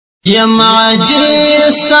یم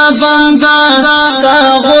عاجز ستا بنده ستا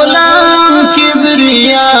غلام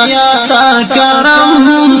کبریا ستا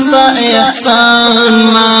کرم ستا احسان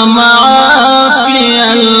ما معاف کړي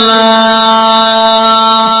الله.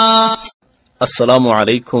 السلام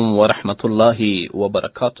علیکم ورحمت الله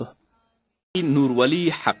وبرکاته. نور ولی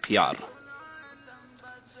حقیار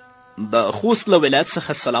د خوست له ولایت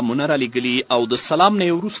څخه سلامونه رالیږلي او د سلام نه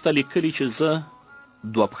یې وروسته لیکلي چې زه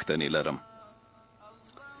دوه پوښتنې لرم.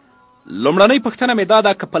 لومړنۍ پوښتنه مې دا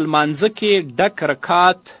ده که په لمانځه کې ډک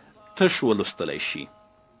رکات تش ولوستلی شي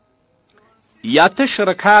یا تش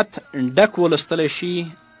رکات ډک ولوستلی شي،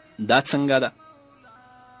 دا څنګه ده؟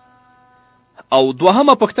 او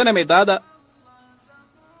دوهمه پوښتنه مې دا ده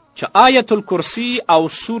چې آیت الکرسی او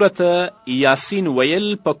سورت یاسین ویل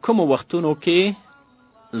په کومو وختونو کې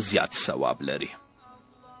زیات ثواب لري؟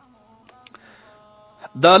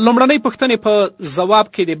 د لومړنۍ پوښتنې په ځواب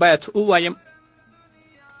کې دې باید ووایم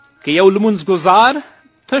که یو لمونځ ګزار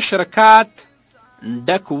تش رکات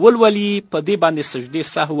ډک ولولي، په دې باندې سجدې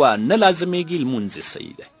سهوه نه لازمیږي، لمونځ یې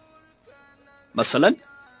صحیح دی. مثلا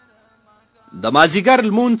د مازدیګر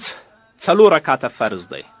لمونځ 4 رکاته فرض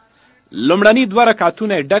دی. لومړني 2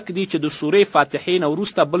 رکعتونه یې ډک دي چې د سورې فاتحې نه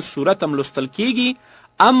وروسته بل سورت هم لوستل کیږي،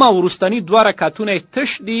 اما وروستني 2 رکعتونه یې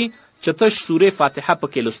تش دي چې تش سورې فاتحه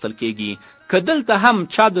پکې لوستل کیږي. که دلته هم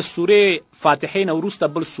چا د سورې فاتحې نه وروسته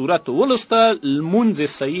بل سورت ولوسته، لمونځ یې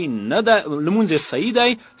صحیح نه ده، لمونځ یې صحیح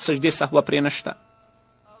دی، سجدې سهوه پرې نشته.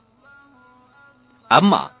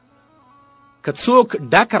 اما که څوک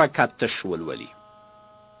ډک رکعت تش ولولي،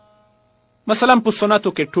 مثلا په سنتو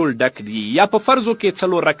کې ټول ډک دي یا په فرضو کې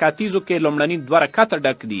 4 رکعتیزو کې لومړني 2 رکعته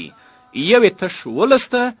ډک دي، یو یې تش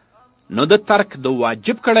ولسته، نو د ترک د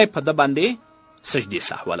واجب کړی په ده باندې سجدې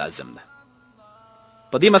سهوه لازم ده.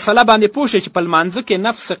 په دې مسله باندې پوه شئ چې په لمانځه کې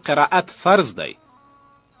نفس قرائت فرض دی.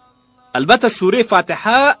 البته سورې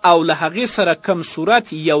فاتحه او له هغې سره کم سورت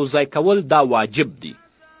یو ځای کول دا واجب دی.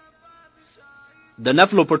 د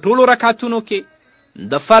نفلو په ټولو رکعتونو کې،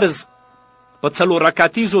 د فرض په 4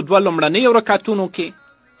 رکعتیزو 2 لومړنیو رکعتونو کې،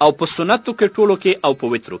 او په سنتو کې ټولو کې، او په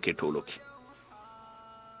وترو کې ټولو کې.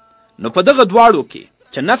 نو په دغه دواړو کې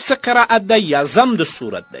چې نفس قرائت دی یا ضم د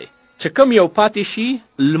صورت دی، چې کوم یو پاتې شي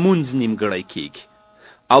لمونځ نیمګړی کیږي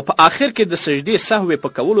او په آخر کې د سجدې سهوې په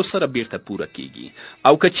کولو سره بیرته پوره کیږي.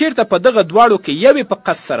 او که چیرته په دغه دواړو کې یوې په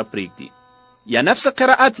قصد سره پرېږدي، یا نفس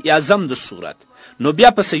قرائت یا ضم د صورت، نو بیا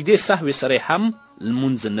په سجدې سهوې سره هم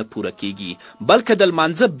لمونځ نه پوره کیږي، بلکې د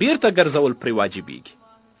لمانځه بیرته ګرځول پرې واجبیږي.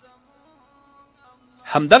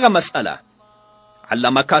 همدغه مسئله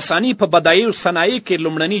علامه کاسانی په بدایع الصنایع کې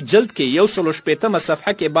لومړني جلد کې 160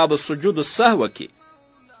 صفحه کې باب سجود السهوه کې،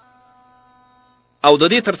 او د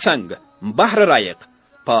دې ترڅنګ بحر رایق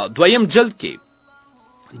په 2م جلد کې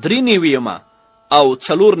 93 او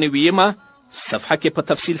 94 صفحه کې په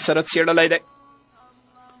تفصیل سره څیړلی دی.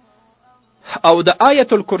 او د آیت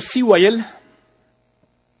الکرسی ویل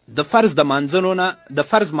د فرض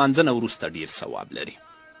مانځنه وروسته ډیر ثواب لري.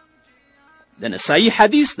 د نسائی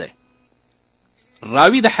حدیث دی،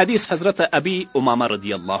 راوی د حدیث حضرت ابي امامه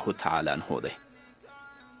رضی الله تعالی عنه دی.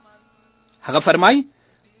 هغه فرمای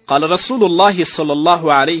قال رسول الله صلى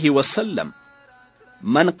الله عليه وسلم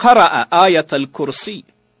من قرأ آية الكرسي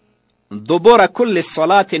دبر كل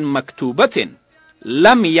صلاة مكتوبة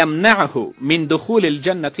لم يمنعه من دخول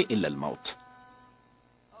الجنة إلا الموت.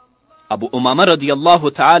 ابو امامه رضی الله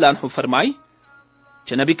تعالی عنه فرمای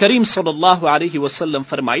چې نبی کریم صلی الله علیه وسلم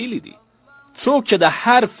فرمایلی دي څوک چې د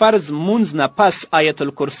هر فرض مونځ نه پس آیت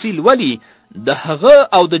الکرسی لولي، د هغه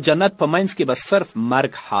او د جنت په منځ کې به صرف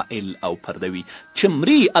مرګ حائل او پرده وي، چې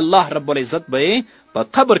مري الله رب العزت به یې په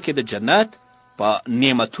قبر کې د جنت په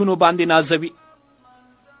نعمتونو باندې نازوي.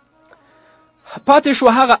 پاتې شو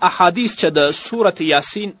هغه احادیث چې د سورت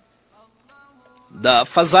یاسین د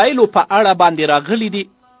فضایلو په اړه باندې راغلي دي.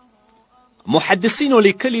 محدثینو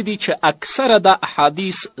لیکلي دي چې اکثره دا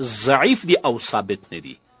احادیث ضعیف دي او ثابت نه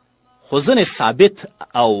دي، خو ځینې ثابت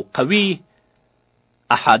او قوي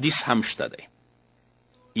احادیث هم شته دی.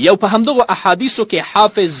 یو په همدغو احادیثو کې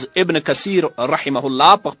حافظ ابن کثیر رحمه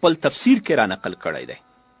الله په خپل تفسیر کې را نقل کړی دی.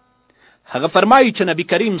 هغه فرمایي چې نبی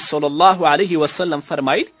کریم صلی الله علیه وسلم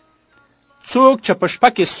فرمایل څوک چې په شپه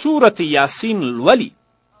کې سورت یاسین لولي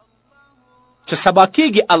چې سبا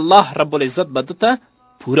کیږي الله رب العزت به دته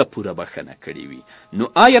پوره بخښنه کړې وي، نو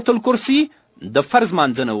آیت الکرسی د فرض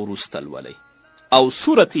مانځنه وروسته لولئ او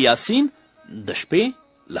سورت یاسین د شپې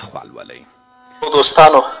لخوا لولئ.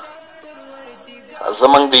 دوستانو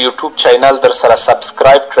زموږ د یوټیوب چینل در سره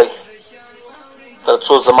سبسکرایب کړئ تر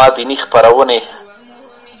څو زما دیني خپرونې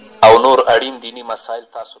او نور اړین دینی مسایل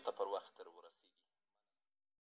تاسو ته